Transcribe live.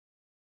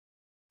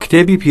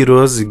کتێبی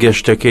پیرۆز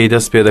گەشتەکەی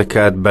دەست پێ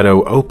دەکات بەرەو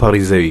ئەو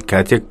پەڕیزەوی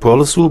کاتێک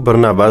پۆلس و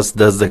بەرناباس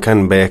دەست دەکەن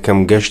بە یەکەم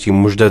گەشتی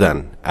موژدەدان.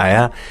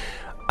 ئایا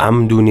ئەم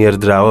دوو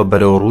نێردراوە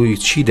بەرەو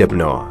ڕووی چی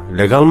دەبنەوە؟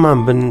 لەگەڵمان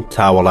بن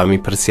تا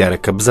وەڵامی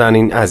پرسیارەکە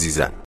بزانین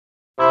ئازیزان.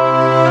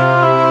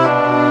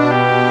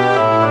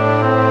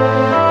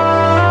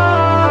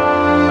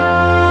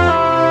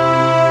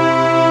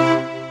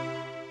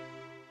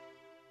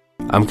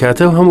 ئەم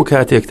کاتە و هەموو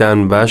کاتێکتان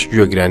باش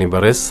گوێگرانی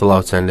بەڕێز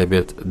سڵاوتان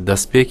لەبێت.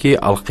 دەستپێکی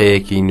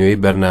ئەڵلقەیەکی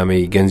نوێی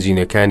بەرنامەی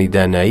گەنجینەکانی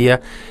داناییە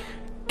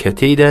کە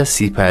تێیدا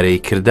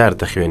سیپارەی کردار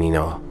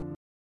دەخوێنینەوە.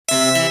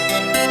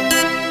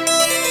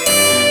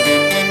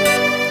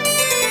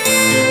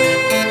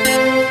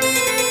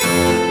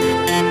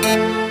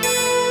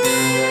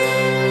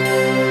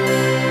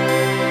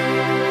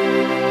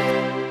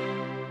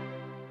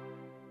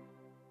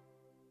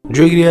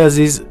 گوێگری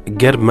عزیز،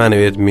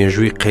 گەرمانەوێت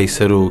مێژووی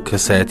قەیسەر و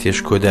کەسایەتیە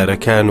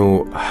کۆدارەکان و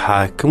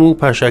حاکم و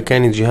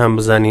پاشاکانی جیهان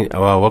بزانین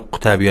ئەوە وەک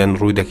قوتابیان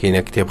ڕووی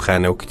دەکەینە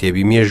کتێبخانە و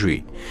کتێبی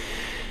مێژووی.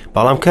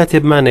 بەڵام کاتێ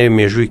بمانەوێت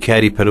مێژووی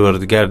کاری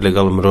پەروەردگار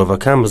لەگەڵ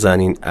مرۆڤەکان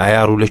بزانین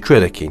ئایا ڕوو لەکوێ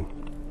دەکەین؟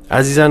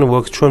 ئازیزان،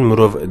 وەک چۆن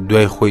مرۆڤ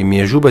دوای خۆی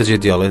مێژوو بەجێ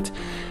دێڵێت،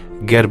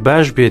 گەر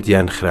باش بێت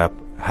یان خراپ،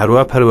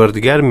 هەروە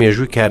پەروەردگار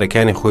مێژووی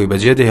کارەکانی خۆی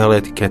بەجێ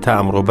دەهێڵێت کە تا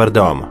ئەمڕۆ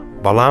بەردەوامە.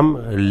 بەڵام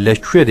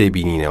لەکوێ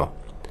دەیبینینەوە؟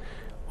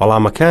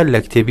 وەڵامەکە لە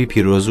کتێبی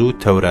پیرۆز و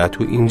تەورات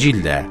و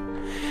ئینجیلدایە.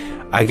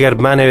 ئەگەر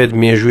بمانەوێت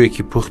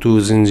مێژوویەکی پوخت و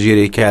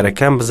زنجیرەی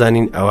کارەکان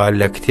بزانین، ئەوە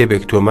لە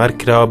کتێبێک تۆمار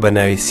کراوە بە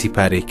ناوی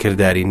سیپارەی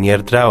کرداری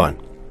نێردراوان.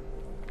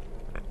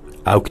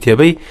 ئەو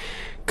کتێبەی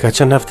کە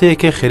چەند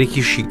هەفتەیەکە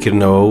خەریکی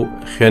شیکردنەوە و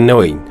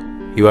خوێندنەوەین.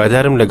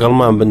 هیوادارم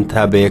لەگەڵمان بن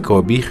تا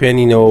بەیەکەوە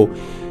بیخوێنینەوە و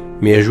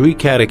مێژووی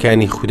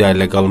کارەکانی خوددا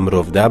لەگەڵ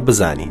مرۆڤدا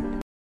بزانین.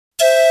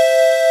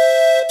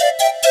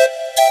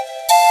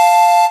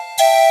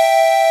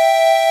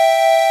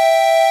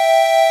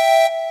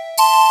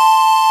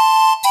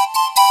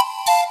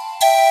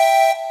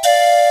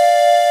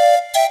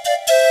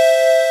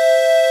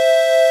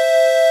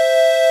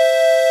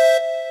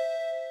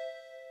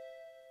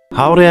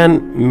 هاوڕێیان،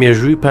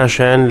 مێژووی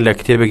پاشایان لە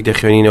کتێبێک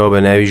دەخوێنینەوە بە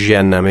ناوی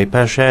ژیان نامەی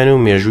پاشایان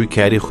و مێژووی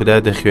کاری خوددا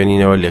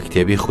دەخوێنینەوە لە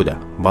کتێبی خوددا.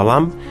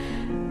 بەڵام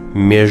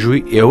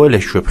مێژووی ئێوە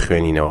لەکوێ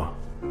بخوێنینەوە؟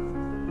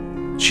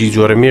 چی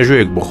جۆرە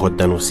مێژوویەک بۆ خۆت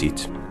دەنووسیت؟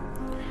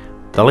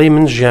 دەڵێی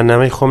من ژیان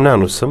نامەی خۆم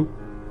نانووسم؟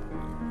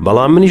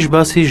 بەڵام منیش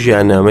باسی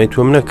ژیان نامەی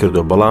تۆم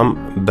نەکردو، بەڵام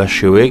بە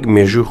شێوەیەک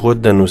مێژووی خۆت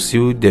دەنووسی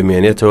و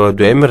دەمێنێتەوە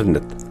دوای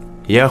مردنت،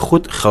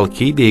 یاخود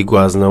خەڵکی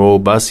دەیگوازنەوە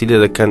و باسی لێ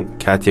دەکەن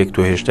کاتێک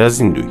تۆ هێشتا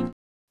زیندووی.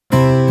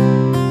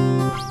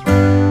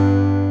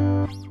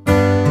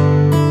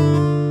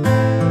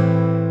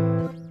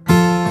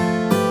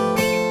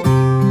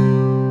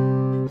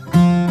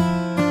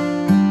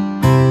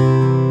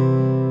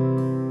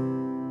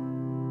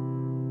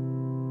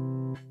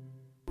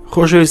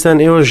 خۆشەویستان،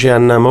 ئێوە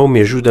ژیاننامە و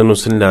مێژوو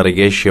دەنووسن لە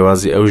ڕێگەی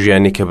شێوازی ئەو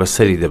ژیانی کە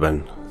بەسەری دەبن.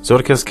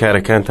 زۆر کەس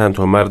کارەکانتان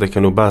تۆمار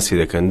دەکەن و باسی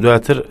دەکەن،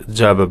 دواتر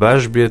جا بە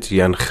باش بێت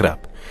یان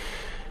خراپ.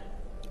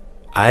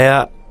 ئایا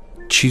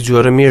چی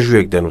جۆرە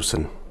مێژوویەک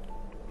دەنووسن؟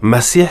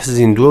 مەسیح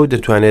زیندووە و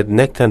دەتوانێت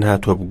نەک تەنها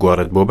تۆ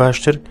بگۆڕێت بۆ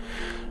باشتر،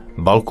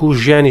 بەڵکو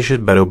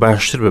ژیانیشت بەرەو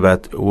باشتر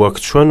ببات، وەک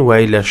چۆن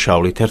وای لە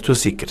شاولی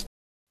تەرتوسی کرد.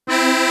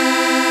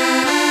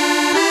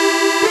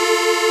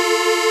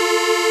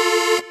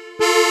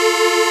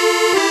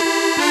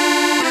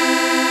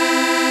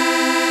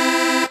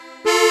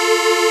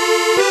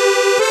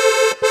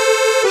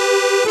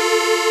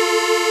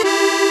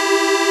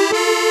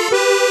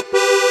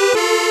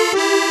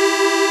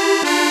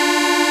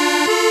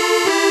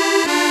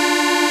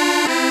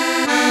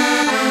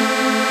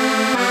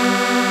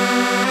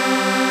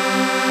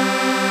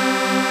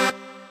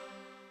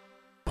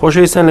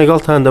 خۆشەویستان،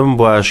 لەگەڵتان دەبم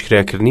بۆ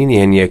ئاشکراکردنی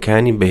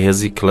نهێنیەکانی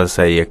بەهێزی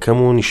کڵێسای یەکەم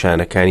و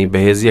نیشانەکانی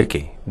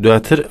بەهێزیەکەی.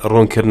 دواتر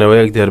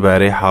ڕوونکردنەوەیەک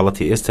دەربارەی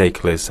حاڵەتی ئێستای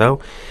کڵێسا و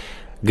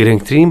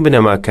گرنگترین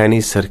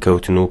بنەماکانی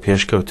سەرکەوتن و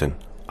پێشکەوتن.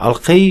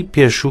 ئەڵلقەی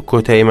پێش و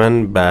کۆتاییمان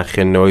بە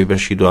خوێندنەوەی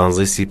بەشی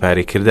 12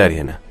 سیپارەی کردار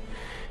هێنا.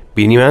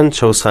 بینیمان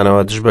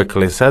چەوسانەوە دژ بە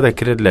کڵێسا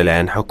دەکرێت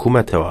لەلایەن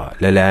حکوومەتەوە،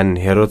 لەلایەن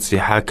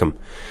هێرۆدسی حاکم.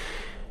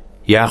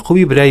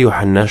 یاقوبی برای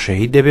یوحەنا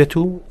شەهید دەبێت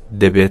و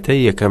دەبێتە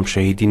یەکەم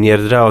شەهیدی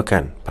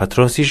نێردراوەکان.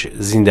 پەترۆسیش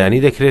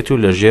زیندانی دەکرێت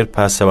و لەژێر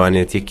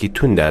پاسەوانێتێکی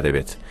توندا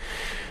دەبێت.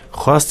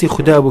 خواستی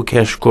خوددا بوو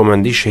کە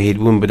شکۆمەندی شەهید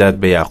بوون بدات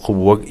بە یاقوب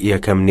وەک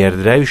یەکەم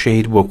نێردراوی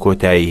شەهید بۆ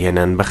کۆتایی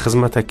هێنان بە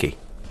خزمەتەکەی.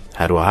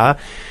 هەروەها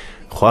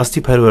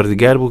خواستی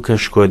پەروەردگار بوو کە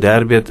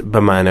شکۆدار بێت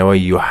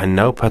بەمانەوەی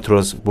یوحەنا و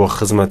پەترۆس بۆ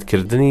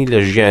خزمەتکردنی لە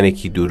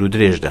ژیانێکی دوور و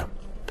درێژدا.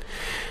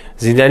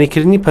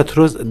 زیندانیکردنی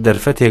پەترۆس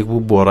دەرفەتێک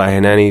بوو بۆ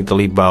ڕاهێنانی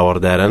دڵی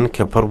باوەڕداران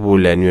کە پڕ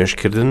بوو لە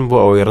نوێشکردن بۆ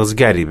ئەوەی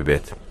ڕزگاری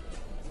ببێت.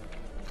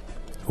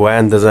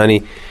 وایان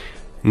دەزانی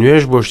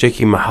نوێژ بۆ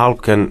شتێکی مەحاڵ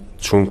بکەن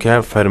چونکە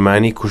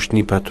فەرمانی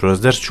کوشتنی پەترۆس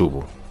دەرچوو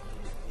بوو.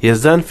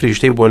 یەزدان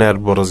فریشتەی بۆ نار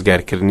بۆ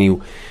ڕزگارکردنی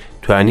و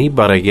توانی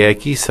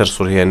بەڕێگەیەکی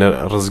سەرسوڕهێنە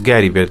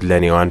ڕزگاری بێت لە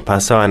نێوان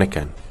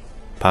پاسەوانەکان.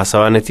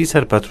 پاسەوانەتی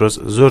سەر پەترۆس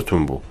زۆر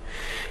تون بوو.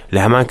 لە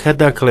هەمان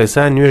کاتدا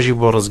کڵێسا نوێژی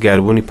بۆ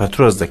ڕزگاربوونی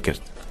پەترۆس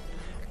دەکرد.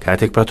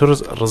 کاتێک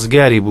پەترۆس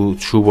ڕزگاری بوو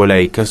چوو بۆ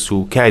لای کەس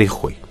و کاری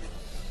خۆی.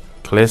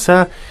 کڵێسا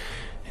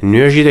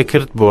نوێژی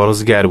دەکرد بۆ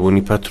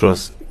ڕزگاربوونی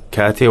پەترۆس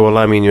کاتێ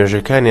وەڵامی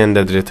نوێژەکانیان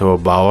دەدرێتەوە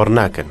باوەڕ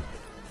ناکەن.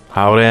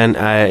 هاوڕێیان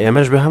ئایا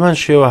ئێمەش بە هەمان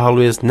شێوە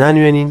هەڵوێست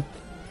نانوێنین؟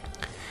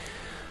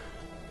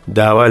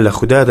 داوا لە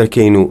خوددا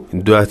دەکەین و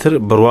دواتر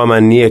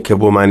بڕوامان نییە کە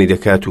بۆمانی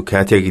دەکات و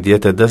کاتێک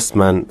دێتە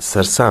دەستمان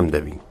سەرسام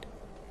دەبین.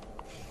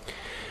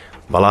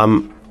 بەڵام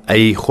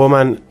ئەی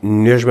خۆمان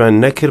نوێژمان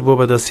نەکرد بۆ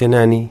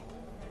بەدەستێنانی؟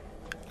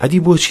 ئەدی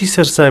بۆچی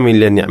سەرسامی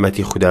لە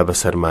نیعمەتی خوددا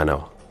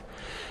بەسەرمانەوە؟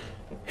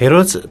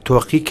 هێرۆدس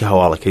تۆقی کە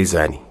هەواڵەکەی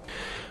زانی،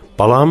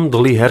 بەڵام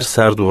دڵی هەر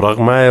سارد و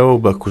ڕەغمایەوە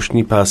و بە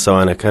کوشتنی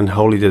پاسەوانەکان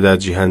هەوڵی دەدا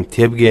جیهان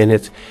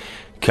تێبگەێنێت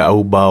کە ئەو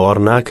باوەڕ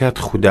ناکات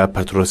خوددا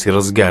پەترۆسی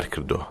ڕزگار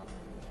کردووە.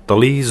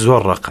 دڵی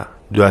زۆر ڕقە.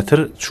 دواتر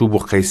چوو بۆ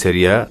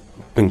قەیسەریە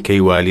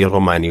پنکەی والی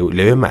ڕۆمانی و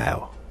لەوێ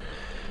مایەوە.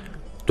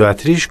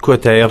 دواتریش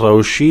کۆتایی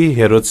ڕەوشی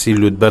هێرۆدسی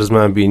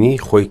لوودبەرزمان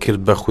بینی خۆی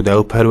کرد بە خوددا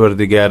و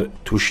پەروەردگار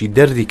تووشی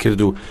دەردی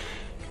کرد و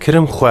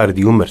کرم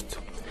خواردی و مرد.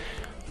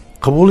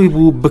 قبوڵی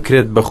بوو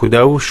بکرێت بە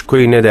خوددا و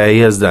شکۆی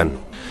نەدایی هەزدان.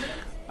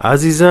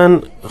 ئازیزان،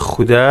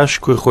 خوددا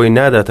شکۆی خۆی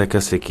ناداتە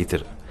کەسێکی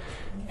تر.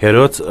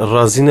 هێرۆدس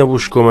ڕازی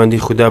نەبوو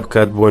شکۆمەندی خوددا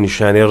بکات بۆ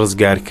نیشانەی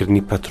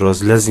ڕزگارکردنی پەترۆس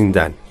لە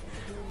زیندان،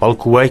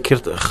 بەڵکو وای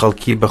کرد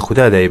خەڵکی بە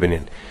خوددا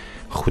دایبنێن.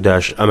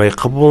 خودداش ئەمەی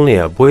قبوڵ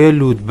نییە، بۆیە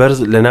لوودبەرز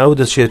لەناو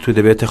دەچێت و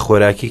دەبێتە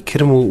خۆراکی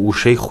کرم و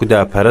وشەی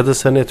خوددا پەرە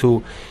دەسەنێت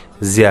و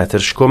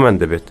زیاتر شکۆمەند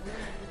دەبێت.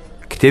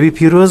 کتێبی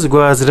پیرۆز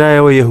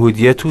گوازرایەوە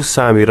یەهودیەت و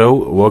سامیرە و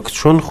وەک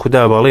چۆن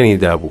خوددا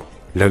بەڵێنی دابوو.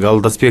 لەگەڵ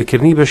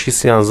دەستپێکردنی بەشی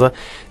 13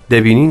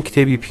 دەبینین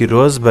کتێبی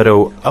پیرۆز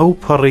بەرەو ئەو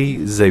پەڕی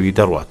زەوی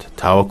دەڕوات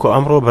تاوەکو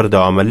ئەمڕۆ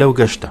بەردەوامە لەو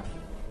گەشتە.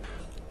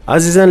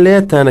 ئازیزان، لە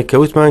یادتانە کە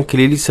وتمان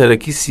کلیلی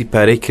سەرەکی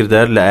سیپارەی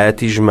کردار لە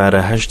ئاەتی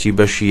ژمارە 8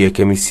 بەشی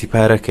یەکەمی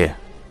سیپارەکەیە.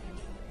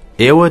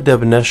 ئێوە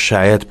دەبنە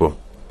شایەت بوو.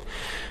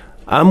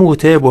 ئەم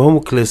وتەیە بۆ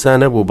هەموو کڵێسا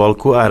نەبوو،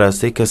 بەڵکو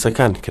ئاراستەی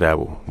کەسەکان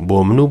کرابوو بۆ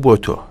من و بۆ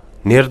تۆ.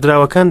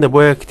 نێردراوەکان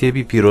دەبۆیە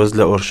کتێبی پیرۆز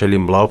لە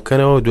ئۆرشەلیم بڵاو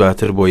بکەنەوە،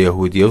 دواتر بۆ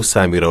یەهودیە و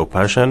سامیرە و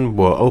پاشان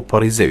بۆ ئەو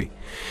پەڕی زەوی.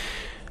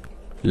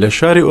 لە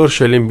شاری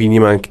ئۆرشەلیم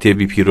بینیمان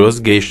کتێبی پیرۆز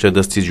گەیشتە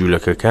دەستی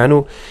جوولەکەکان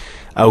و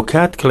ئەو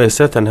کات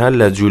کڵێسە تەنها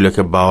لە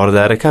جوولەکە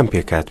باوەڕدارەکان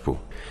پێکات بوو.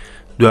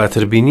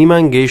 دواتر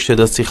بینیمان گەیشتە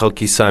دەستی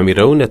خەڵکی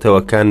سامیرە و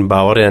نەتەوەکان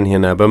باوەڕیان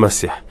هێنا بە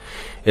مەسیح.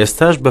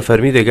 ئێستاش بە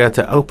فەرمی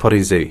دەگاتە ئەو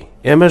پەڕی زەوی.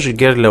 ئێمەش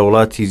گەر لە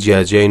وڵاتی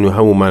جیاجین و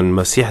هەمومان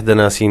مەسیح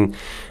دەناسین،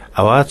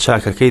 ئەوە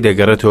چاکەکەی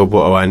دەگەڕێتەوە بۆ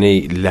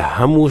ئەوانەی لە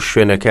هەموو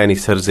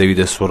شوێنەکانی سەرزەوی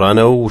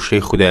دەسوڕانەوە و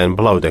وشەی خوددایان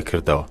بڵاو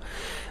دەکردەوە.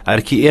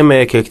 ئەرکی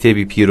ئێمەیە کە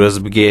کتێبی پیرۆز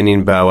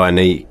بگەێنین بە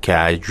ئەوانەی کە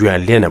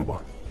گویان لێ نەبووە.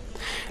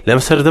 لەم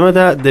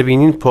سەردەمەدا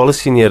دەبینین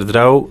پۆلیسی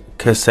نێردراو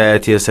کە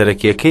سایەتیە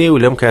سەرەکیەکەی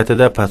و لەم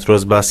کاتەدا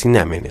پەترۆس باسی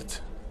نامێنێت.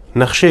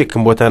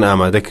 نەخشەیەکم بۆتان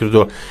ئامادە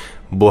کردو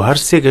بۆ هەر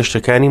سێ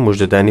گەشتەکانی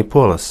موژدەدانی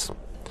پۆلس.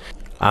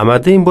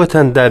 ئامادەین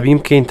بۆتان دابیم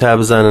بکەین تا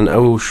بزانن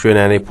ئەو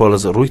شوێنانەی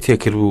پۆلس ڕووی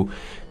تێکرد بوو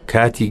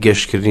کاتی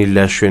گەشتکردنی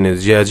لە شوێنە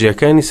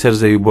جیاجیەکانی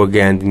سەرزەوی بۆ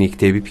گەیاندنی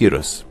کتێبی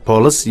پیرۆز.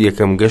 پۆلس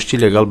یەکەم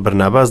گەشتی لەگەڵ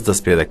بەرناباس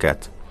دەست پێ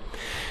دەکات.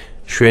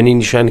 شوێنی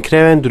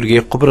نیشانکراویان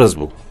دورگەی قوبرس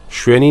بوو،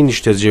 شوێنی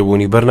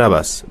نیشتەجێبوونی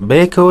بەرناباس.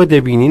 بەیەکەوە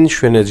دەبینین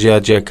شوێنە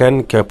جیاجیەکان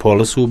کە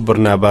پۆلس و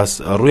بەرناباس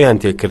ڕوویان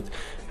تێکرد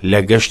لە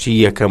گەشتی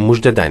یەکەم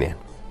موژدەدانیان.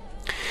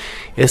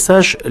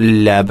 ئێستاش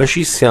لە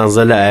بەشی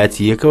 13 لە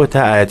ئاەتی 1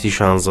 تا ئاەتی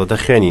 16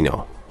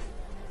 دەخوێنینەوە.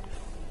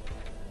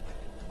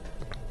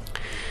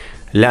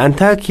 لە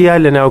ئەنتاکیا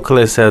لە ناو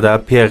کڵێسادا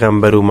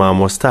پێغەمبەر و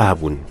مامۆستا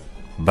هەبوون.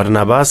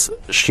 بەرناباس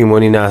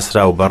شیمۆنی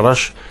ناسراو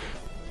بەڕەش،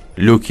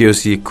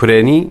 لوکیوسی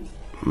کورێنی،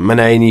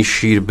 مەناینی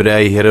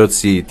شیربرای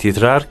هێرۆدسی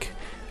تیترارک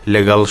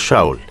لەگەڵ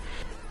شاول.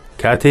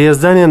 کاتە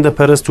هێزدانیان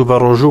دەپەرست و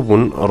بەڕۆژوو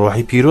بوون،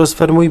 ڕۆحی پیرۆز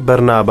فەرمووی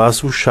بەرناباس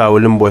و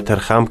شاولم بۆ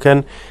تەرخان بکەن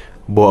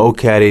بۆ ئەو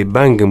کارەی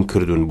بانگم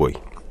کردوون بۆی.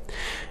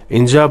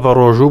 اینجا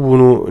بەڕۆژوو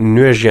بوون و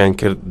نوێژیان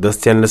کرد،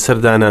 دەستیان لەسەر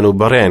دانان و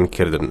بەڕێیان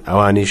کردن.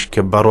 ئەوانیش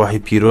کە بە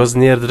ڕۆحی پیرۆز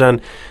نێردران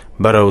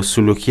بەرەو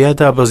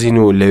سلوکیادا بەزین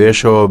و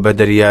لەوێشەوە بە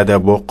دەریادا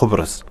بۆ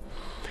قوبرس.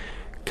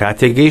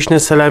 کاتێک گەیشتنە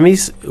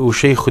سەلامیس،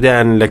 وشەی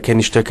خوددایان لە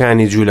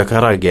کەنیشتەکانی جوولەکە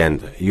ڕاگەیاند.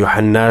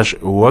 یوحەناش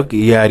وەک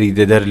یاری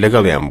دەدەر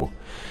لەگەڵیان بوو.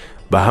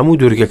 بە هەموو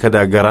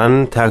دوورگەکەدا گەڕان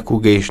تاکو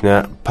گەیشتنە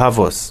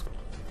پاڤۆس.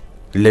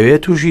 لەوێ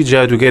تووشی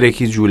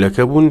جادوگەرێکی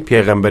جوولەکە بوون،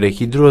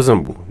 پێغەمبەرێکی درۆزم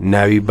بوو،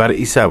 ناوی بەر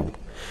ئیسا بوو.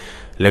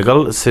 لەگەڵ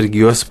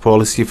سرگیۆس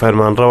پۆلیسی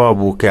فەرمانڕەوا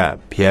بوو کە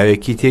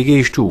پیاوێکی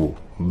تێگەیشتوو بوو.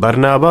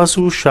 بەرناباس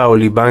و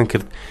شاولی بان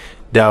کرد،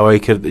 داوای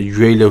کرد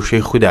گوێی لە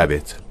وشەی خوددا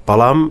بێت،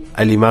 بەڵام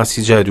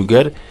ئەلیماسی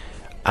جادوگەر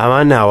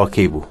ئەمان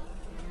ناوەکەی بوو.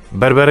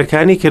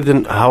 بربەرەکانی کردن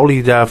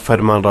هەوڵیدا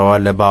فەرمانڕەوا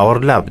لە باوەڕ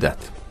لا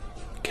بدات.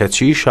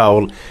 کەچی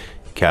شاول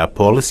کە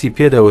پۆلیسی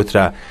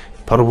پێدەوترا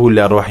پڕبوو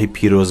لە ڕۆحی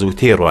پیرۆز و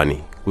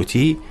تێڕوانی،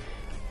 وتی: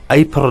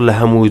 ئەی پڕ لە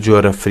هەموو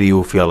جۆرە فری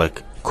و فێڵک،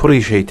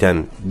 کوڕی شەیتان،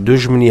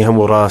 دوژمنی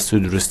هەموو ڕاست و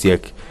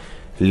دروستیەک،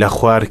 لە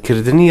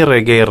خوارکردنی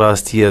ڕێگەی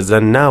ڕاستیە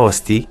زەن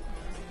ناوەستی؟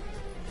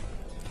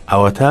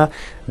 ئەوە تا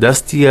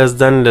دەستی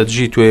یازدان لە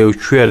دژی توێ و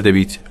کوێر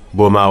دەبیت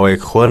بۆ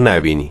ماوەیەک خۆر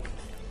نابینی.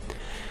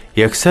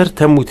 یەکسەر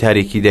تەم و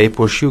تاریکی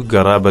دایپۆشی و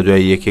گەڕا بە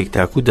دوای یەکێک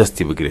تاکو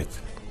دەستی بگرێت.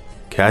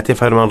 کاتێ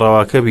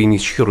فەرمانڕەواکە بینی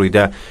چی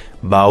ڕوویدا،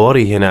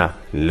 باوەڕی هێنا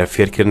لە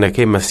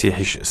فێرکردنەکەی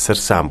مەسیحیش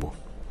سەرسام بوو.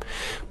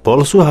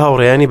 پۆلس و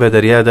هاوڕێیانی بە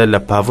دەریادا لە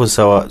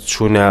پاڤۆسەوە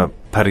چوونە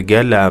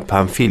پەرگە لە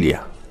پامفیلیا،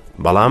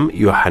 بەڵام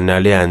یۆحەنا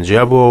لێیان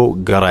جیابەوە و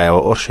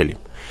گەڕایەوە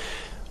ئۆرشەلیم.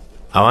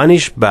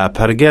 ئەوانیش بە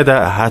پەرگەدا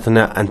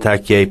هاتنە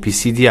ئەنتاکیای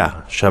پیسیدیا،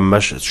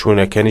 شەممەش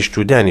چوونە کەنیشت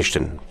و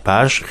دانیشتن.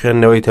 پاش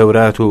خوێندنەوەی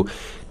تەورات و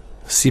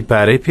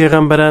سیپارەی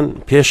پێغەمبەران،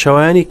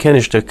 پێشەوایانی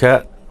کەنیشتەکە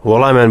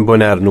وەڵامیان بۆ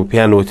ناردن و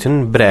پیان وتن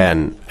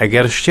برایان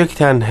ئەگەر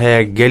شتێکتان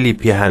هەیە گەلی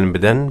پێهان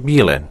بدەن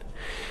بیڵێن.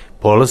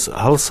 پۆلس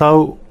هەڵسا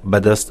و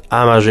بەدەست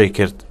ئاماژەی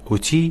کرد،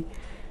 وتی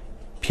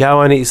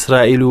پیاوانی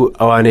ئیسرائیل و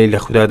ئەوانەی لە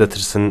خوددا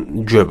دەترسن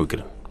گوێ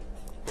بگرن.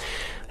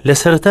 لە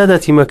سەرەتادا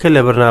تیمەکە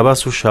لە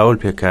بەرناباس و شاول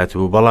پێکات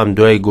بوو، بەڵام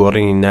دوای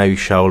گۆڕینی ناوی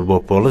شاول بۆ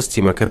پۆلس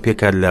تیمەکە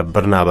پێکات لە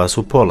بەرناباس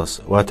و پۆلس،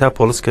 واتە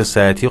پۆلس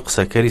کەسایەتی و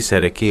قسەکەری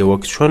سەرەکی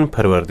وەک چۆن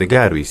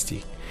پەروەردگار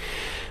ویستی.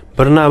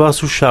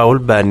 بەرناباس و شاول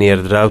بە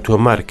نێردراو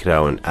تۆمار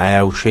کراون.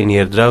 ئایا وشەی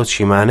نێردراو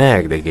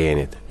چیمانایەک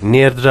دەگەیەنێت؟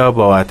 نێردراو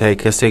بە واتای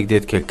کەسێک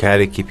دێت کە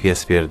کارێکی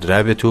پێسپێردرا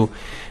بێت و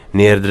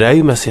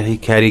نێردراوی مەسیحی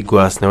کاری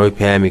گواستنەوەی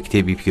پەیامی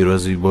کتێبی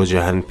پیرۆزی بۆ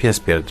جەهان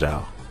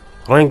پێسپێردراوە.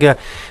 ڕەنگە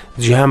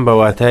جیهان بە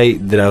واتای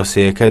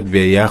دراوسەیەکەت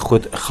بێ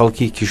یاخود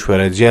خەڵکی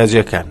کیشوەرە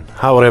جیاجەکان.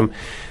 هاوڕێم،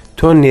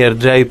 تۆ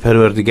نێردراوی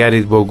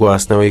پەروەردگاریت بۆ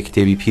گواستنەوەی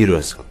کتێبی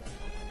پیرۆز.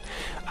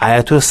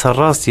 ئایا تۆ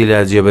سەرڕاستی لە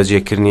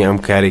جێبەجێکردنی ئەم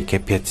کارێک کە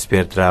پێت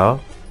سپێردراوە؟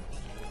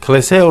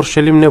 کڵێسای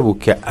ئۆرشەلیم نەبوو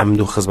کە ئەم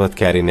دوو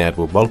خزمەتکاری نار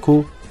بوو، بەڵکو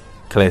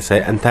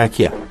کڵێسای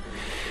ئەنتاکیا.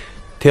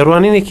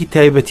 تێڕوانینێکی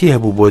تایبەتی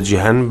هەبوو بۆ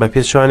جیهان بە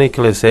پێچوانەی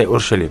کڵێسای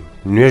ئۆرشەلیم.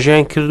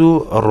 نوێژیان کرد و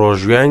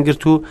ڕۆژویان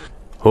گرت و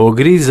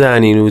هۆگری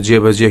زانین و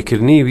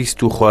جێبەجێکردنی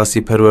ویست و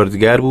خواستی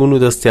پەروەردگار بوون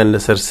و دەستیان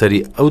لەسەر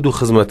سەری ئەو دوو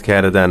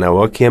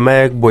خزمەتکارەدانەوە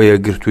کێمایەک بۆ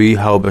یەکگرتووی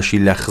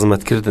هاوبەشی لە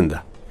خزمەتکردندا.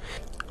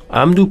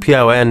 ئەم دوو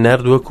پیاوەیان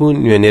نرد وەکو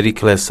نوێنەری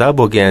کڵێسا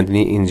بۆ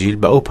گەیاندنی ئینجیل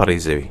بە ئەو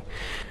پەڕیزەوی.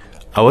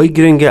 ئەوەی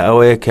گرنگە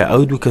ئەوەیە کە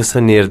ئەو دوو کەسە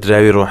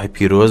نێردراوی ڕۆحی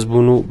پیرۆز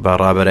بوون و بە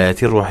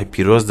ڕابەرایەتی ڕۆحی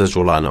پیرۆز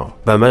دەجوڵانەوە.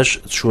 بەمەش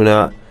چوونە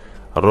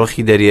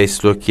ڕۆحی دەریای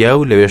سلۆکیا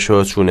و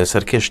لەوێشەوە چوونە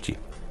سەرکەشتی.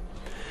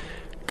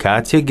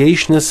 کاتێک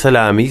گەیشتنە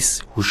سەلامیس،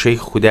 وشەی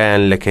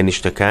خودایان لە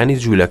کەنیشتەکانی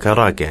جوولەکە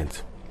ڕاگەاند.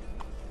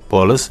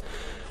 پۆلس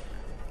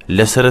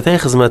لە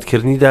سەرەتای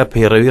خزمەتکردنیدا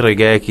پەیڕەوی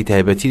ڕێگایەکی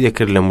تایبەتی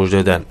دەکرد لە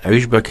موژدەدان،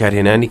 ئەویش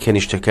بەکارهێنانی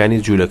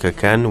کەنیشتەکانی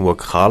جوولەکەکان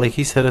وەک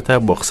خاڵێکی سەرەتا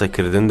بۆ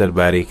قسەکردن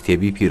دەربارەی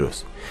کتێبی پیرۆز.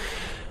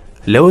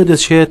 لەوە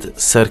دەچێت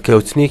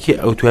سەرکەوتنێکی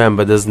ئەوتویان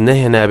بەدەست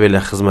نەهێنابێ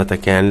لە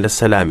خزمەتەکان لە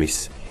سەلامیس.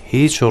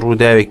 هیچ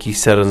ڕووداوێکی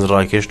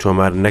سەرنجڕاکێش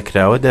تۆمار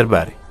نەکراوە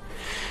دەربارەی.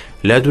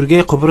 لە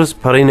دوورگەی قوبرس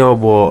پەڕینەوە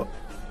بۆ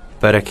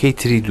بەرەکەی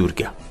تری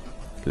دوورگە.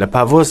 لە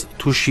پاڤۆس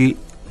تووشی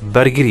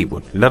بەرگری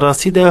بوون. لە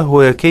ڕاستیدا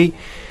هۆیەکەی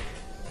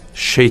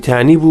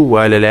شەیتانی بوو،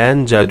 وا لەلایەن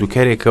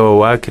جادوکەرێکەوە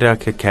واکرا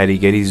کە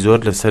کاریگەری زۆر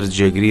لەسەر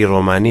جێگری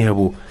ڕۆمانی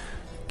هەبوو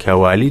کە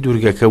والی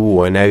دوورگەکە بوو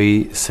و ناوی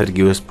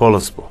سەرگیوس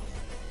پۆلس بوو.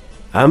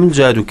 ئەم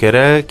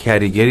جادوکەرە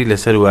کاریگەری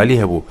لەسەر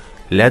والی هەبوو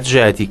لە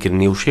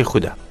دژایەتیکردنی وشەی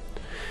خوددا.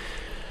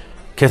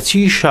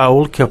 کەچی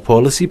شاول کە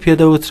پۆلسی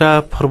پێدەوترا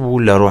پڕ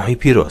بوو لە ڕۆحی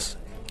پیرۆز.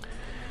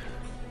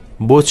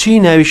 بۆچی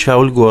ناوی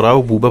شاول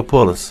گۆڕاو بوو بە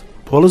پۆلس؟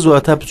 پۆلس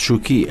واتە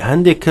بچووکی.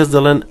 هەندێک کەس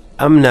دەڵێن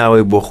ئەم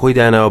ناوەی بۆ خۆی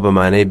داناوە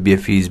بەمانەی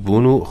بێفیز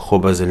بوون و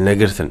خۆبەزل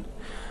نەگرتن.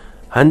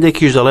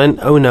 هەندێکیش دەڵێن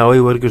ئەو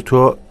ناوەی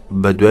وەرگرتووە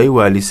بە دوای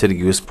والی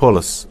سەرگیوس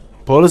پۆلس.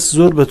 پۆلس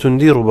زۆر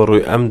بەتوندی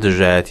ڕوبەڕووی ئەم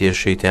دژایەتیە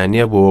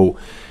شەیتانیە بۆ و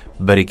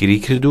بەرگری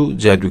کرد و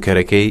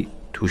جادوکەرەکەی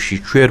تووشی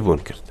کوێر بوون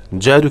کرد.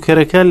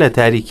 جادوکەرەکە لە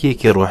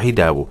تاریکیەکی ڕۆحی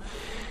دابوو،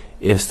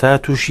 ئێستا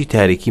تووشی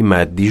تاریکی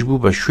مادیش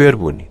بوو بە شوێر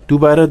بوونی.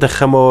 دووبارە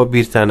دەخەمەوە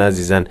بیرتان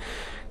ئازیزان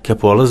کە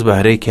پۆلس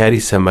بەهرەی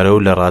کاری سەمەرە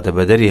و لە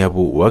ڕادەبەدەری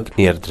هەبوو وەک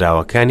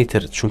نێردراوەکانی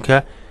تر، چونکە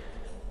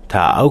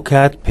تا ئەو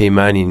کات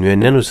پەیمانی نوێ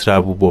نەنووسرا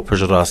بوو بۆ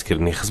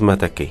پشتڕاستکردنی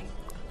خزمەتەکەی.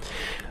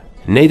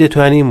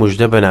 نەیدەتوانی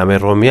موژدە بە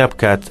نامەی ڕۆمیا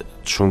بکات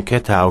چونکە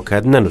تا ئەو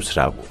کات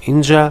نەنووسرا بوو.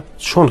 اینجا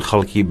چۆن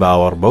خەڵکی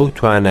باوەڕ بەو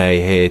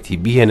توانایی هەیەی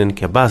بهێنن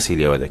کە باسی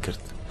لێوە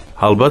دەکرد.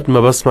 هەڵبەت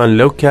مەبەستمان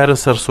لەو کارە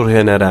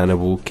سەرسوڕهێنەرانە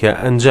بوو کە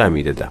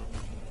ئەنجامی دەدا.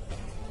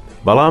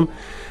 بەڵام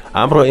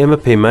ئەمڕۆ ئێمە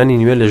پەیمانی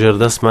نوێ لەژێر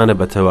دەستمانە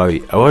بە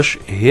تەواوی، ئەوەش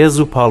هێز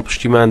و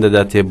پاڵپشتیمان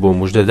دەداتێ بۆ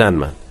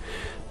موژدەدانمان.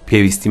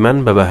 پێویستیمان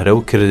بە بەهرە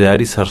و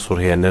کردداری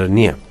سەرسوڕهێنەر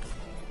نییە.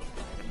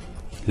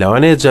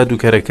 لەوانەیە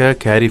جادوکەرەکە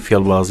کاری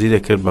فێڵبازی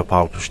دەکرد بە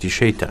پاڵپشتی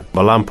شەیتان،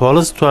 بەڵام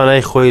پۆلس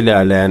توانای خۆی لە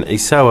لایەن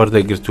عیسا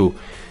وەردەگرت و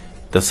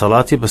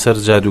دەسەڵاتی بەسەر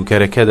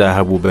جادوکەرەکەدا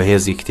هەبوو بە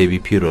هێزی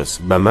کتێبی پیرۆز.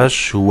 بەمەش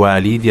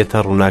والی دێتە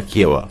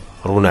ڕووناکیەوە،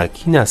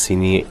 ڕووناکی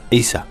ناسینی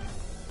عیسا.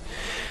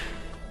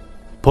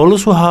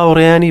 پۆلس و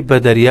هاوڕێیانی بە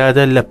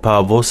دەریادا لە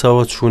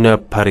پاڤۆسەوە چوونە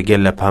پەرگە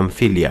لە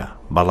پامفیلیا،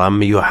 بەڵام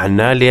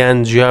یۆحەنا لێیان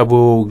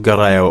جیابوو و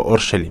گەڕایەوە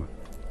ئۆرشەلیم.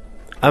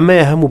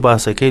 ئەمەیە هەموو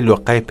باسەکەی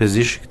لۆقای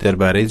پزیشک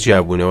دەربارەی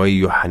جیابوونەوەی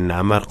یۆحەنا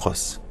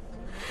مەرقۆس.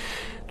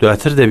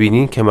 دواتر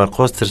دەبینین کە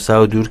مەرقۆس ترسا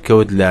و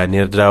دوورکەوت لە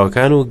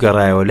نێردراوەکان و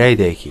گەڕایەوە لای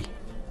دایکی.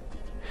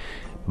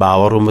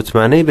 باوەڕ و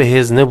متمانەی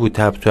بەهێز نەبوو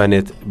تا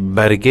بتوانێت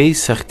بەرگەی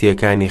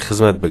سەختیەکانی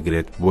خزمەت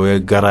بگرێت، بۆیە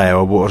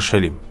گەڕایەوە بۆ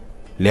ئۆرشەلیم.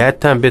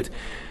 لەیادتان بێت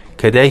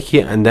کە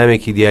دایکی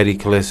ئەندامێکی دیاری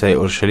کڵێسای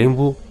ئۆرشەلیم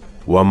بوو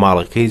و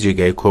ماڵەکەی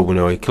جێگای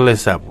کۆبوونەوەی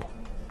کڵێسا بوو.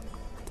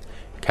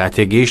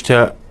 کاتێک گەیشتە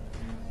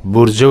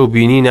بورجە و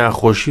بینی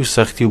ناخۆشی و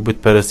سەختی و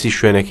بتپەرستی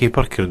شوێنەکەی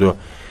پڕ کردو،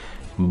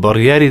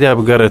 بڕیاریدا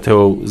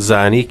بگەڕێتەوە و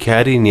زانی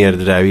کاری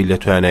نێردراوی لە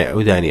توانای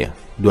ئەودانە.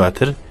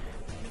 دواتر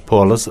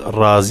پۆلس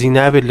ڕازی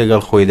نابێت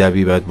لەگەڵ خۆیدا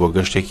بیبات بۆ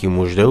گەشتێکی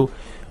موژدە و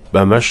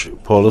بەمەش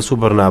پۆلس و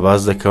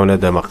بەرناباس دەکەونە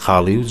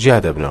دەمەقاڵی و جیا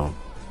دەبنەوە.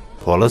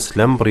 پۆلس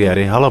لەم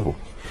بڕیارەی هەڵەبوو،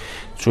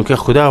 چونکە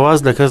خوددا واز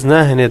لە کەس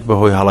ناهێنێت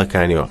بەهۆی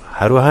هەڵەکانیەوە.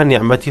 هەروەها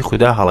نیعمەتی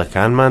خوددا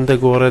هەڵەکانمان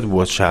دەگۆڕێت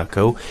بۆ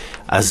چاکە و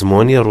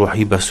ئەزمۆنی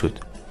ڕۆحی بەسوود.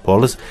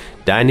 پۆلس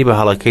دانی بە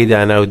هەڵەکەی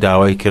دانا و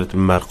داوای کرد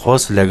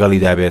مەرقۆس لەگەڵی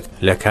دابێت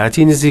لە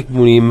کاتی نزیک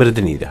بوونی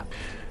مردنیدا.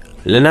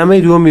 لە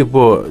نامەی دووەمی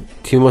بۆ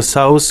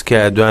تیمۆساوس کە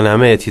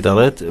دوانامەیەتی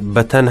دەڵێت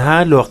بە تەنها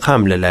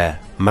لۆقام لەلایە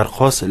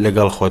مەرقۆس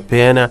لەگەڵ خۆت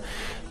پێیانە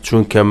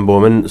چونکەم بۆ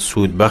من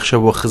سوود بەخشە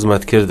بۆ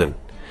خزمەتکردن.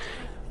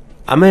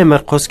 ئەمەیە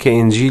مەرقۆس کە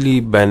ئینجیلی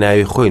بە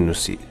ناوی خۆی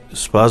نووسی.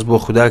 سوپاس بۆ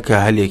خوددا کە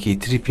هەلێکی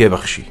تری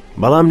پێبەخشی.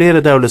 بەڵام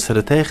لێرەدا و لە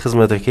سەرەتای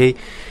خزمەتەکەی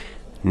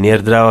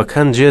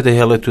نێردراوەکان جێ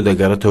دەهێڵێت و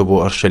دەگەڕێتەوە بۆ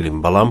ئەرشەلیم.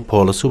 بەڵام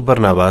پۆلس و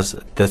بەرناباس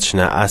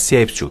دەچنە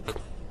ئاسیای بچووک.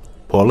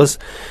 پۆلس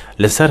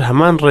لەسەر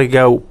هەمان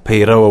ڕێگا و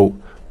پەیڕەوە و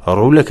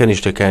ڕوو لە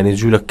کەنیشتەکانی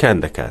جوولەکان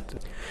دەکات.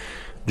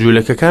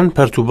 جوولەکەکان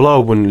پەرتو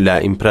بڵاو بوون لە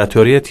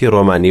ئیمپراتۆریەتی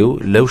ڕۆمانی و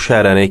لەو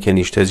شارانەی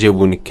کەنیشتەجێ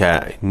بوون کە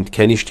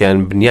کەنیشتیان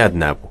بنیاد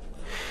نابوو.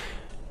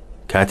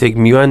 کاتێک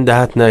میوان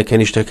داهاتنە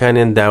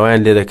کەنیشتەکانیان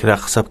داوایان لێ دەکرا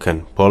قسە بکەن.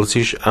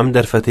 پۆلسیش ئەم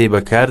دەرفەتەی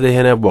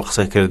بەکاردەهێنا بۆ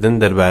قسەکردن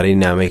دەربارەی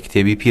نامەی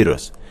کتێبی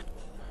پیرۆز.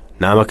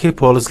 نامەکەی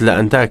پۆلس لە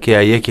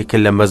ئەنتاکیا یەکێکە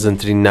لە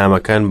مەزنترین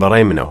نامەکان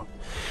بەڕای منەوە.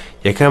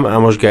 یەکەم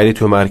ئامۆژگاری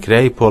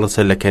تۆمارکرایی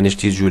پۆلسە لە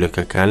کەنیشتی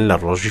جوولەکەکان لە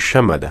ڕۆژی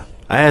شەمەدا.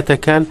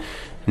 ئاەتەکان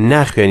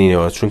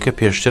ناخوێنینەوە چونکە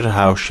پێشتر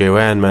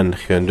هاوشێوەیانمان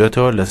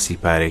خوێندوێتەوە لە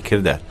سیپارەی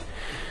کردار.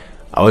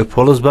 ئەوەی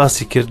پۆلس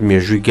باسی کرد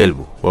مێژووی گەل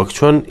بوو، وەک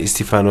چۆن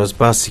ئیستیفانۆس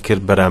باسی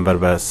کرد بەرامبەر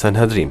بە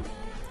سەنهەدریم.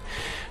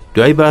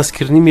 دوای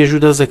باسکردنی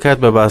مێژوو دەزەکات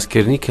بە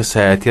باسکردنی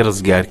کەسایەتی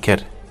ڕزگارکەر.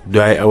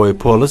 دوای ئەوەی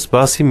پۆلس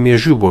باسی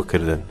مێژوو بۆ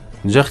کردن،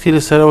 جەختی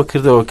لەسەرەوە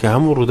کردەوە کە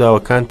هەموو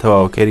ڕووداوەکان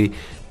تەواوکەری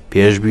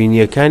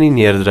پێشبینیەکانی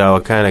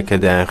نێردراوەکانە کە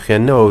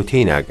دایانخێننەوە و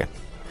تێی ناگەن.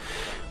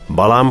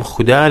 بەڵام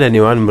خوددا لە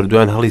نێوان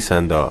مردووان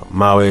هەڵیساندەوە.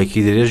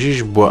 ماوەیەکی درێژیش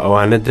بۆ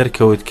ئەوانە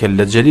دەرکەوت کە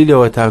لە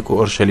جەلیلەوە تاکو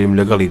ئۆرشەلیم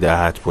لەگەڵی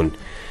داهات بوون.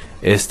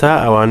 ئێستا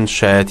ئەوان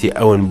شایەتی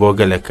ئەون بۆ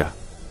گەلەکە.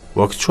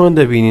 وەک چۆن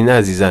دەبینی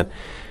نازیزان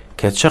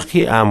کە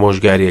چەقی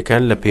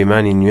ئامۆژگاریەکان لە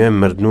پەیمانی نوێ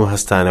مردن و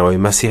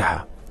هەستانەوەی مەسیحە.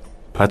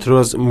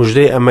 پەترۆز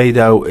موژدەی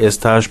ئەمەیدا و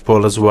ئێستاش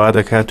پۆلس وا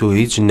دەکات و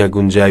هیچ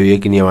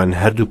نەگونجاویەک نێوان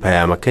هەردوو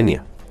پەیامەکە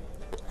نییە.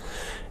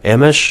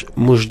 ئێمەش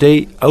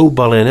موژدەی ئەو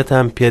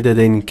بەڵێنەتان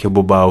پێدەدەین کە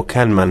بۆ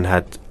باوکانمان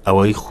هات،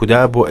 ئەوەی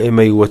خوددا بۆ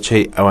ئێمەی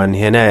وەچەی ئەوان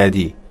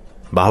هێنایەدی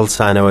بە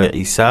هەڵسانەوەی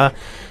عیسا،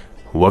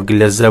 وەک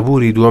لە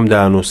زەبووری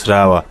دووەمدا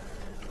نووسراوە: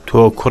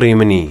 تۆ کوڕی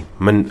منی،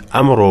 من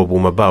ئەمڕۆ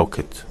بوومە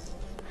باوکت.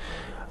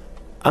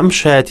 ئەم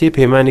شایەتی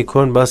پەیمانی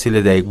کۆن باسی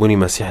لە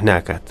دایکبوونی مەسیح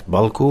ناکات،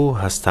 بەڵکو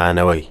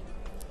هەستانەوەی.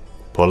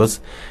 پۆلس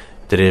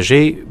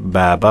درێژەی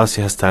بە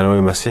باسی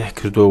هەستانەوەی مەسیح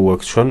کردو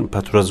وەک چۆن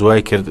پەترۆز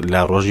وای کرد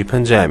لە ڕۆژی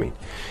پەنجامین.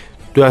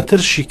 دواتر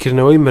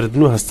شیکردنەوەی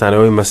مردن و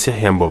هەستانەوەی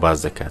مەسیحیان بۆ باز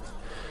دەکات.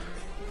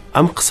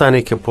 ئەم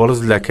قسانێک کە پۆلس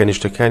لە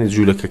کەنیشتەکانی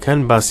جوولەکەکان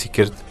باسی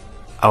کرد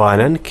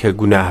ئەوانن کە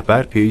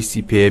گوناهبار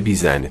پێویستی پێ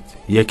بیزانێت.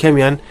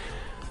 یەکەمیان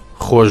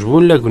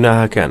خۆشبوون لە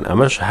گوناهەکان،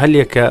 ئەمەش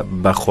هەلێکە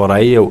بە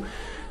خۆڕاییە و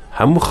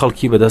هەموو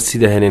خەڵکی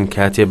بەدەستی دەهێنن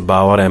کاتێ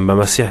باوەڕیان بە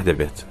مەسیح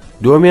دەبێت.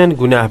 دووەمیان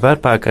گوناهبار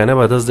پاکانە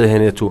بەدەست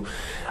دەهێنێت و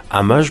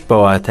ئەمەش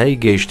بەواتای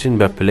گەیشتن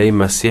بە پلەی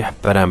مەسیح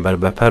بەرامبەر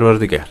بە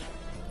پەروەردگار.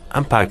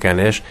 ئەم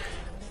پاکانەش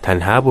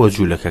تەنها بۆ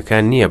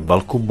جوولەکەکان نییە،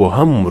 بەڵکو بۆ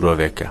هەموو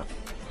مرۆڤێکە.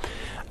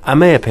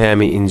 ئەمەیە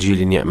پەیامی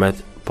ئینجیلی نیعمەت.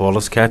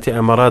 پۆلس کاتی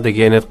ئەمە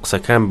ڕادەگەێنێت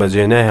قسەکان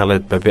بەجێ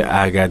ناهێڵێت بەبێ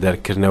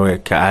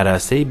ئاگادارکردنەوەی کە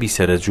ئاراستەی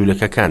بیسەرە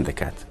جوولەکەکان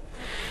دەکات.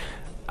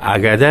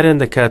 ئاگاداریان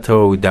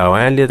دەکاتەوە و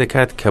داوایان لێ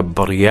دەکات کە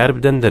بڕیار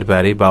بدەن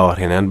دەربارەی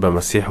باوەڕهێنان بە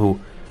مەسیح و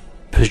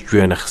پشت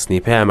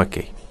گوێنەخستنی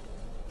پەیامەکەی.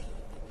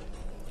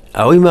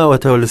 ئەوەی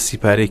ماوەتەوە لە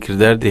سیپارەی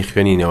کردار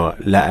دەیخوێنینەوە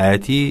لە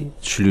ئاەتی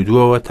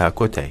 42 تا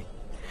کۆتایی.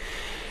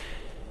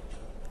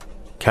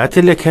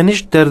 کاتێ لە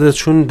کەنیشت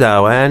دەردەچوون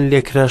داوایان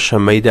لێکرا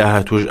شەمەی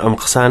داهاتوش ئەم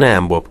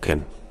قسانەیان بۆ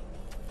بکەن.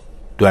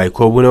 دوای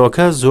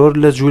کۆبوونەوەکە زۆر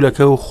لە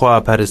جوولەکە و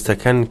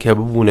خواپەرستەکان کە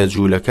ببوونە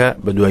جوولەکە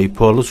بە دوای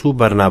پۆلس و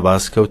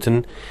بەرناباس کەوتن.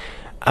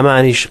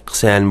 ئەمانیش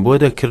قسەیان بۆ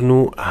دەکردن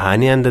و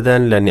هانیان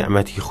دەدان لە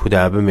نیعمەتی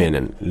خوددا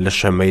بمێنن. لە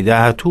شەمەی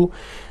داهاتوو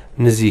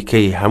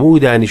نزیکەی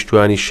هەموو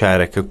دانیشتوانی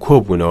شارەکە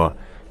کۆبوونەوە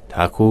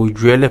تاکو و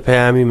گوێ لە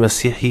پەیامی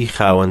مەسیحی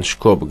خاوەن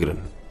شکۆ بگرن.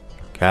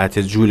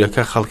 کاتێ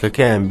جوولەکە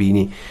خەڵکەکەیان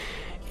بینی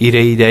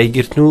ئیرەی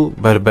دایگرتن و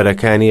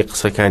بربەرەکانی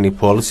قسەکانی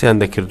پۆلسیان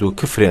دەکرد و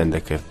کفریان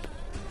دەکرد.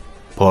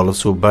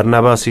 پۆلس و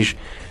بەرناباسیش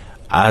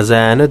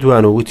ئازایانە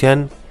دوان و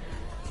وتیان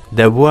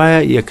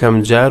دەبوایە یەکەم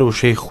جار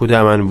وشەی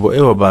خودامان بۆ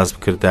ئێوە باز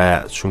بکردایە،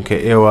 چونکە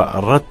ئێوە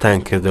ڕەتتان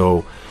کردەوە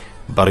و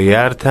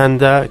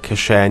بڕیارتاندا کە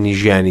شایانی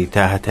ژیانی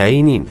تا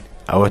هەتایی نین،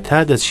 ئەوە تا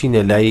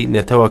دەچینە لای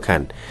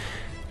نەتەوەکان،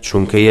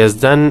 چونکە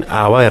یەزدان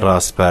ئاوای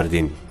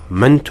ڕاستپاردین.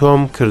 من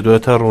تۆم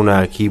کردوتە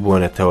ڕووناکی بۆ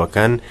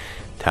نەتەوەکان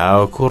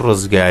تاوەکو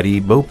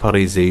ڕزگاری بەو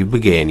پەڕیزەی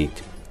بگەێنیت.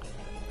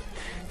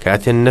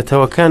 کاتێن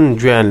نەتەوەکان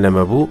گوێیان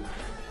لەمە بوو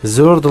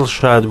زۆر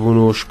دڵشاد بوون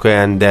و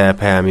شکۆیان دایە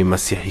پەیامی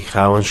مەسیحی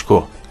خاوەن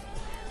شکۆ.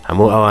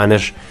 هەموو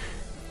ئەوانش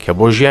کە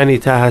بۆ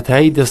ژیانی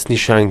تاهەتایی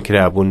دەستنیشان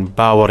کرابوون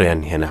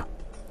باوەڕیان هێنا.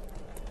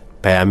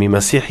 پەیامی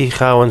مەسیحی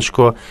خاوەن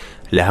شکۆ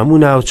لە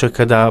هەموو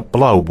ناوچەکەدا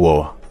بڵاو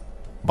بووەوە،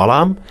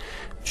 بەڵام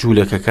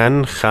جوولەکەکان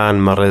خان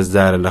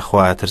مەڕێزدارە لە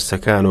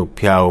خواترسەکان و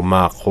پیا و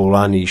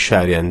ماقۆڵانی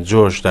شاریان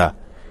جۆشدا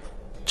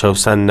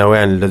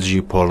چەوساننەوەیان لە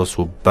دژی پۆڵس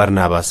و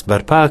بەرناباس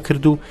بەرپا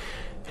کرد و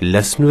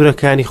لە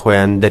سنوورەکانی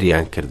خۆیان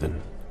دەریان کردن.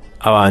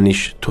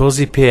 ئەوانیش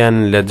تۆزی پێیان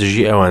لە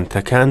دژی ئەوان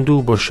تەکاند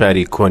و بۆ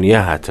شاری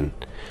کۆنیا هاتن.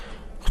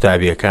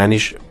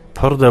 قوتابیەکانیش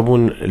پڕ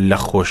دەبوون لە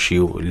خۆشی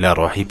و لە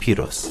ڕۆحی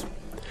پیرۆز.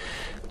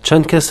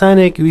 چەند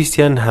کەسانێک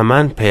ویستیان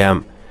هەمان پەیام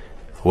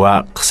و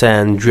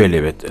قسەیان گوێ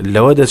لێبێت،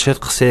 لەوە دەچێت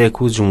قسەیەک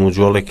و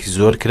جموجۆڵێکی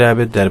زۆر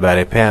کرابێت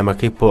دەربارەی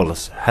پەیامەکەی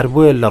پۆڵس. هەر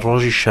بۆیە لە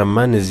ڕۆژی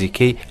شەممە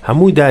نزیکەی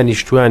هەموو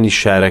دانیشتوانی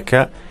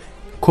شارەکە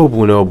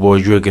کۆبوونەوە بۆ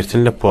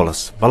گوێگرتن لە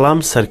پۆڵس، بەڵام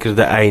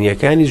سەرکردە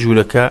ئاینیەکانی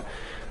جوولەکە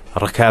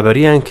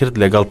ڕکابەریان کرد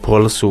لەگەڵ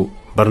پۆڵس و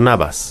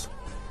بەرناباس.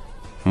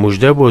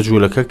 موژدە بۆ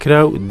جوولەکە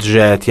کرا و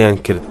دژایەتیان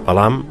کرد،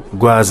 بەڵام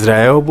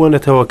گوازرایەوە بۆ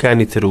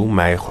نەتەوەکانی تر و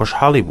مای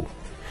خۆشحاڵی بوو.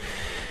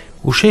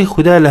 وشەی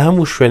خوددا لە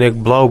هەموو شوێنێک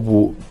بڵاو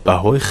بوو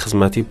بەهۆی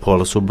خزمەتی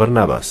پۆڵس و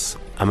بەرناباس.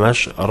 ئەمەش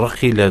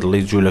ڕقی لە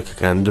دڵی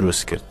جوولەکەکان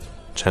دروست کرد.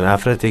 چەند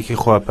ئافرەتێکی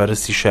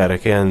خواپەرستی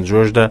شارەکەیان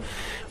جۆشدا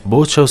بۆ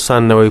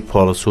چەوساننەوەی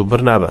پۆڵس و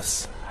بەرناباس.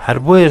 هەر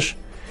بۆیەش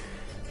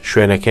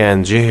شوێنەکەیان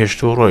جێهێشت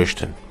و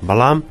ڕۆیشتن،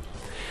 بەڵام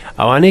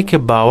ئەوانەی کە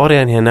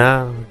باوەڕیان هێنا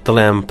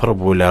دڵیان پڕ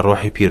بوو لە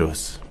ڕۆحی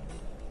پیرۆز.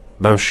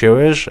 بەم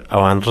شێوەیەش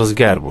ئەوان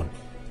ڕزگار بوون.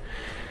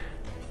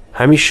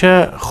 هەمیشە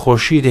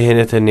خۆشی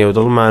دەهێنێتە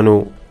نێودڵمان و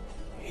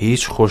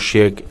هیچ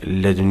خۆشیەک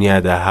لە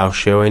دنیادا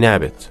هاوشێوەی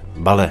نابێت.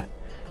 بەڵێ،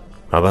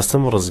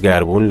 مەبەستم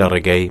ڕزگار بوون لە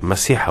ڕێگای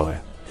مەسیحەوە.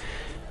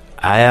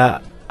 ئایا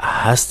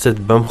هەستت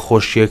بەم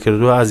خۆشیە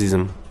کردو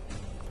ئازیزم؟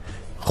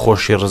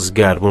 خۆشی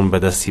ڕزگار بوون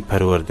بەدەستی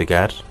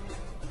پەروەردگار؟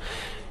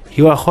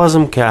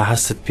 هیواخوازم کە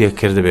هەستت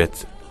پێکرد بێت،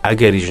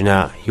 ئەگەریش نا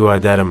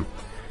هیوادارم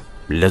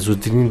لە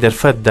زووترین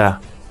دەرفەتدا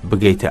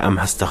بگەیتە ئەم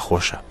هەستە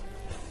خۆشە.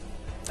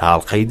 تا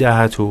ئەڵقەی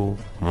داهات و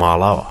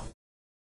ماڵاوە.